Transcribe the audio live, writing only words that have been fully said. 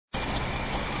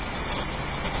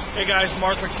Hey guys,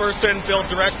 Mark McPherson,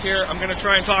 BuildDirect here. I'm going to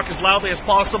try and talk as loudly as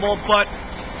possible, but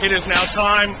it is now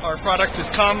time. Our product has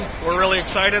come. We're really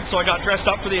excited, so I got dressed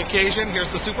up for the occasion.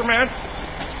 Here's the Superman.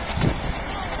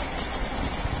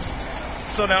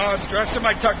 So now I'm dressed in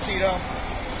my tuxedo.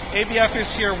 ABF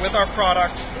is here with our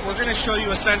product. We're going to show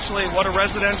you essentially what a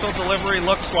residential delivery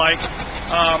looks like.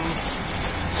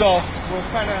 So we'll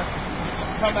kind of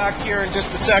come back here in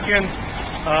just a second.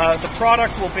 The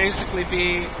product will basically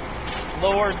be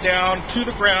lowered down to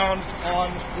the ground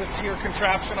on this here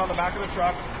contraption on the back of the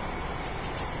truck.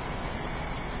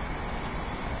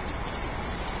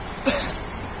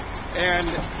 And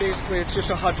basically it's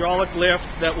just a hydraulic lift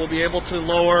that will be able to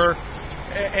lower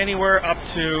anywhere up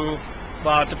to,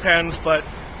 well, it depends, but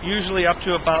usually up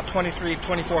to about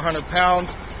 2,400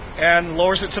 pounds, and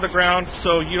lowers it to the ground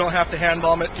so you don't have to hand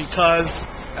bomb it, because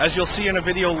as you'll see in a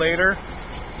video later,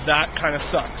 that kind of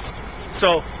sucks.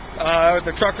 So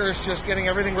the trucker is just getting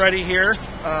everything ready here.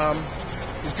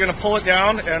 He's going to pull it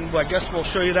down, and I guess we'll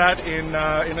show you that in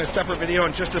a separate video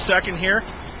in just a second here.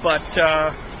 But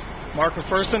Mark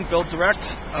McPherson,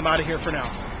 BuildDirect, I'm out of here for now.